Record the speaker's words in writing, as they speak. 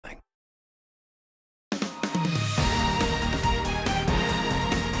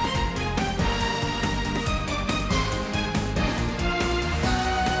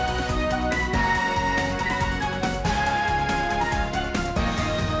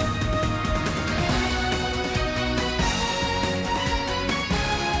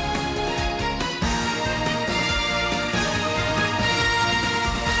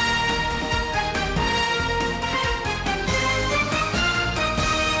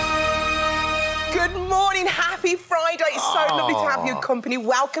Good morning, happy Friday. It's so lovely to have you company.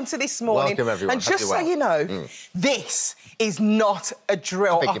 Welcome to This Morning. Welcome, everyone. And just so you know, this is not a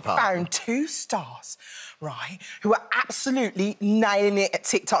drill. I found 2 stars, right, who are absolutely nailing it at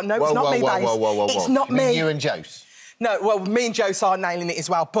TikTok. No, it's not me, babes. It's not me. You and Jose? No, well, me and Jose are nailing it as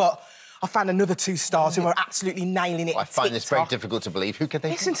well, but I found another 2 stars who are absolutely nailing it. I find this very difficult to believe. Who could they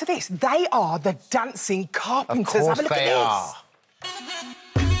be? Listen to this. They are the Dancing Carpenters. Of course Have a look they at this.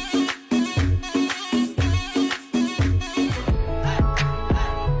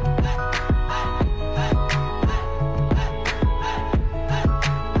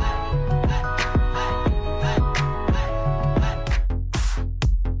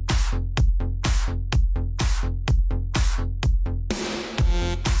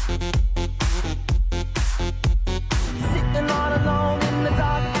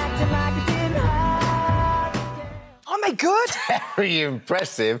 Good. Very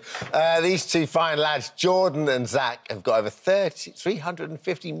impressive. These 2 fine lads, Jordan and Zach, have got over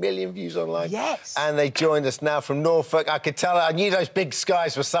 350 million views online. Yes. And they joined us now from Norfolk. I could tell, I knew those big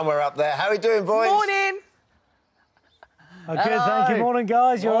skies were somewhere up there. How are we doing, boys? Morning. Oh, good, thank you. Morning,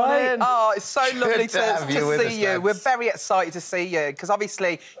 guys. You all right? Oh, it's so lovely to see you. Us, We're very excited to see you because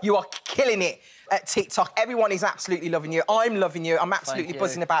obviously you are killing it at TikTok. Everyone is absolutely loving you. I'm loving you. I'm absolutely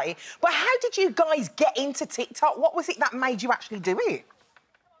buzzing about it. But how did you guys get into TikTok? What was it that made you actually do it?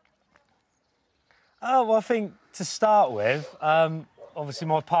 Oh, well, I think to start with, obviously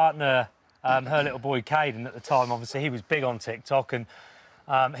my partner, her little boy Caden at the time, obviously he was big on TikTok and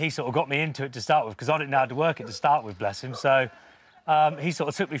he sort of got me into it to start with because I didn't know how to work it to start with, bless him. So he sort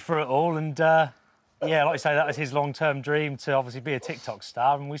of took me through it all and, yeah, like I say, that was his long-term dream to obviously be a TikTok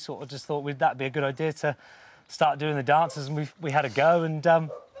star and we sort of just thought that'd be a good idea to start doing the dances and we had a go and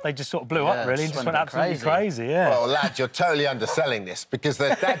they just sort of blew up, really, and just went absolutely crazy, yeah. Well, lad, you're totally underselling this because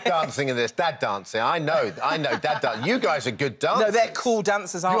there's dad dancing and there's dad dancing. I know dad dancing. You guys are good dancers. No, they're cool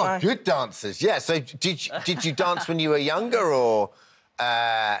dancers, aren't they? You're good dancers, yeah. So did you dance when you were younger or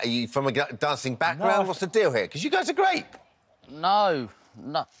are you from a dancing background? No, what's the deal here? Because you guys are great. No.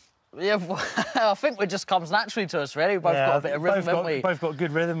 Yeah, I think it just comes naturally to us, really. We've both got a bit of rhythm, haven't we? Both got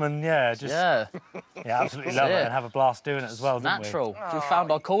good rhythm and, yeah, absolutely love it and have a blast doing it as well, didn't we? Natural. We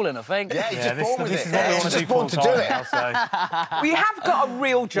found our calling, I think. Yeah, you're just born with it. This is what we want to do full-time. We have got a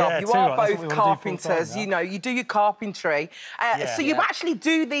real job. You are both carpenters. You know, you do your carpentry. So you actually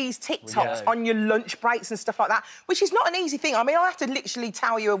do these TikToks on your lunch breaks and stuff like that, which is not an easy thing. I mean, I have to literally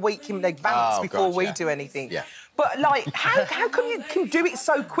tell you a week in advance before we do anything. Yeah. But, like, how come you can do it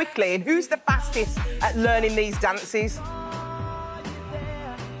so quickly and who's the fastest at learning these dances?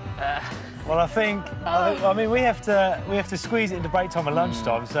 Well, I mean, we have to squeeze it into break time and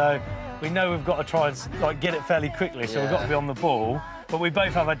lunchtime, so we know we've got to try and, like, get it fairly quickly, so we've got to be on the ball. But we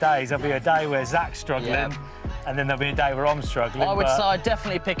both have our days. There'll be a day where Zach's struggling, and then there'll be a day where I'm struggling. I would say I'd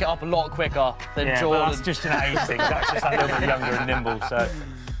definitely pick it up a lot quicker than Jordan. But that's just an age thing. Zach's just a little bit younger and nimble, so...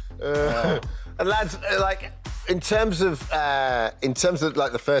 And lads, like... In terms of like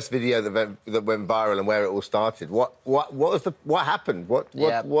the first video that went viral and where it all started, what happened?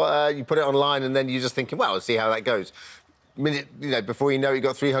 You put it online and then you're just thinking, well, let's see how that goes. Before you know it, you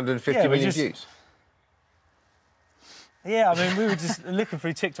got 350 million views. Yeah, I mean, we were just looking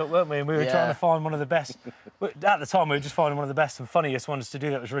through TikTok, weren't we? And we were trying to find one of the best. At the time, we were just finding one of the best and funniest ones to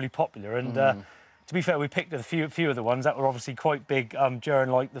do that was really popular. And to be fair, we picked a few of the ones that were obviously quite big during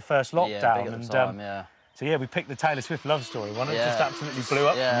like the first lockdown. Yeah, big at the time, So, yeah, we picked the Taylor Swift love story one. It just absolutely blew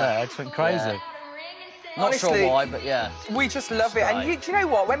up from there. It just went crazy. Not Honestly, sure why, but we just love it. And do you know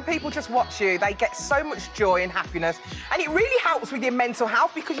what? When people just watch you, they get so much joy and happiness. And it really helps with your mental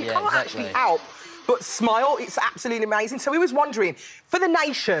health because you can't actually help but smile. It's absolutely amazing. So we was wondering, for the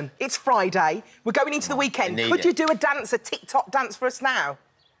nation, it's Friday. We're going into the weekend. Could you do a TikTok dance for us now?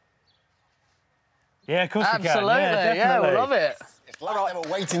 Yeah, of course we can. Absolutely, yeah, we'll love it. It's like they were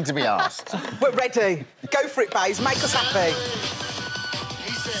waiting to be asked. We're ready. Go for it, babes. Make us happy.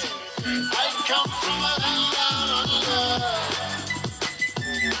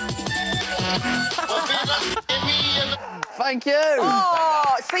 Thank you.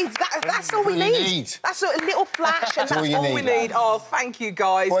 Oh, see, that's all we need. That's a little flash, and that's all we need. Oh, thank you,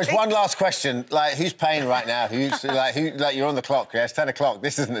 guys. Boys, one last question. Like, who's paying right now? Like, you're on the clock, yeah? It's 10 o'clock.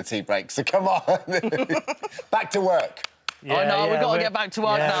 This isn't a tea break, so come on. Back to work. Yeah, I know, we've got to get back to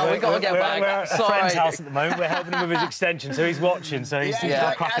work now. We've got to get back. We're at a friend's house at the moment. We're helping him with his extension, so he's watching, so he's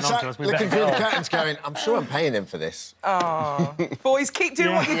cracking on to us. Looking through the curtains going, I'm sure I'm paying him for this. Oh. Boys, keep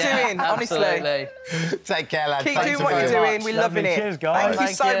doing what you're doing, honestly. Take care, lads. Keep doing what you're doing. We're loving it. Cheers, guys. Thank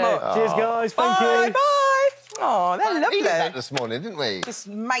you so much. Cheers, guys. Thank you. Bye, bye. Oh, they're lovely. We did that this morning, didn't we? Just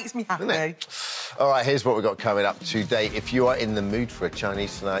makes me happy. All right, here's what we've got coming up today. If you are in the mood for a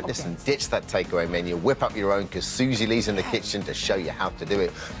Chinese tonight, listen, ditch that takeaway menu, whip up your own, because Susie Lee's in the kitchen to show you how to do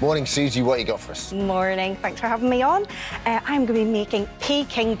it. Morning, Susie, what you got for us? Morning, thanks for having me on. I'm going to be making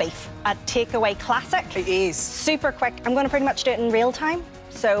Peking beef, a takeaway classic. It is. Super quick. I'm going to pretty much do it in real time.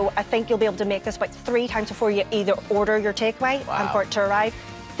 So I think you'll be able to make this about 3 times before you either order your takeaway and for it to arrive.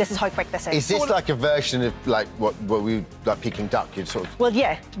 This is how quick this is. Is this like a version of like what we like Peking duck? You'd sort of. Well,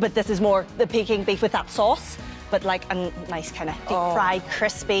 yeah, but this is more the Peking beef with that sauce, but like a nice kind of deep-fried,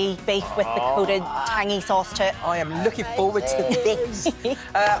 crispy beef with the coated, tangy sauce to it. I am looking forward to this.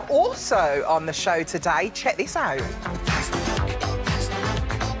 Also on the show today, check this out.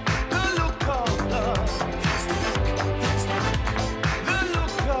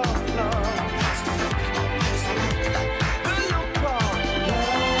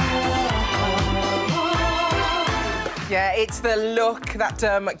 Yeah, it's the look that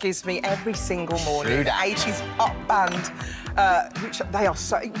Dermot gives me every single morning. The 80s pop band, which they are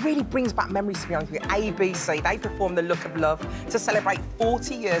so... It really brings back memories, to be honest with you. ABC, they performed The Look of Love to celebrate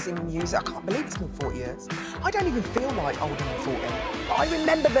 40 years in music. I can't believe it's been 40 years. I don't even feel like older than 40. But I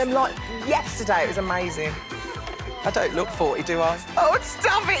remember them like yesterday. It was amazing. I don't look 40, do I? Oh,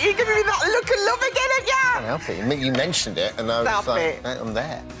 stop it! You're giving me that Look of Love again, aren't you? I can't help it. You mentioned it, and I was like, I'm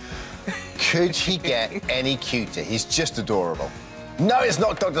there. Could he get any cuter? He's just adorable. No, it's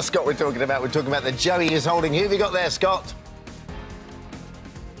not Dr. Scott we're talking about. We're talking about the Joey is holding. Who have you got there, Scott?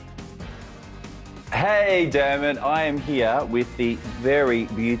 Hey, Dermot. I am here with the very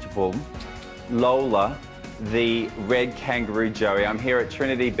beautiful Lola, the red kangaroo Joey. I'm here at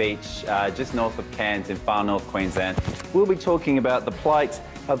Trinity Beach, just north of Cairns in far north Queensland. We'll be talking about the plight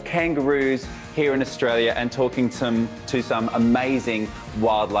of kangaroos here in Australia and talking to some amazing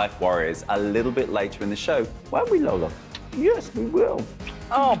wildlife warriors a little bit later in the show. Won't we, Lola? Yes, we will.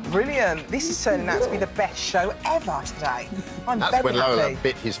 Oh, brilliant. This is turning out to be the best show ever today. That's when Lola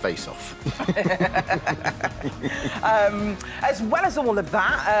bit his face off. As well as all of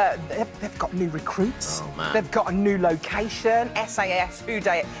that, they've got new recruits. Oh, man. They've got a new location. SAS,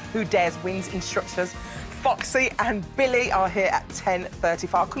 Who Dares Wins instructors. Foxy and Billy are here at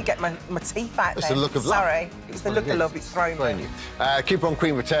 10:35. I couldn't get my teeth out there. It's the Look of Love. Sorry. It was the Look of Love. It's thrown me. Coupon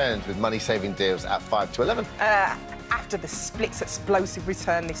Queen returns with money-saving deals at 5 to 11. After the Splits explosive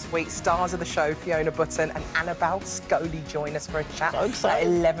return this week, stars of the show, Fiona Button and Annabelle Scully, join us for a chat at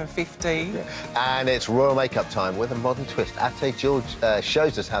 11:15. Yeah. And it's Royal Makeup time with a modern twist. Ate George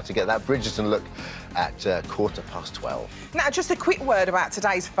shows us how to get that Bridgerton look at 12:15. Now, just a quick word about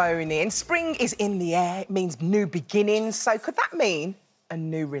today's phone-in. Spring is in the air. It means new beginnings. So could that mean a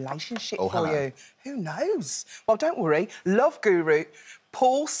new relationship for you? Who knows? Well, don't worry. Love guru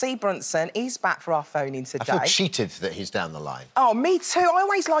Paul C. Brunson is back for our phone-in today. I feel cheated that he's down the line. Oh, me too. I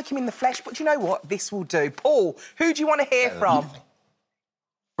always like him in the flesh, but you know what? This will do. Paul, who do you want to hear from?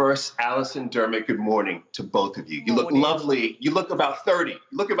 First, Alison, Dermot, good morning to both of you. You look lovely. You look about 30. You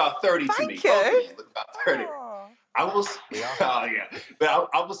look about 30 to me. Thank you. Both of you look about 30. Oh. I will, But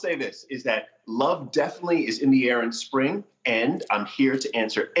I will say this, is that love definitely is in the air in spring, and I'm here to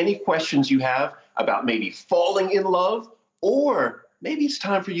answer any questions you have about maybe falling in love, or maybe it's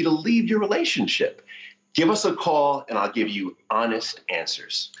time for you to leave your relationship. Give us a call, and I'll give you honest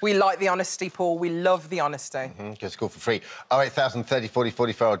answers. We like the honesty, Paul. We love the honesty. Just call for free. 08000 30 40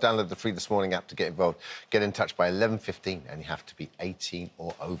 44, or download the Free This Morning app to get involved. Get in touch by 11:15, and you have to be 18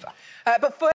 or over. But first,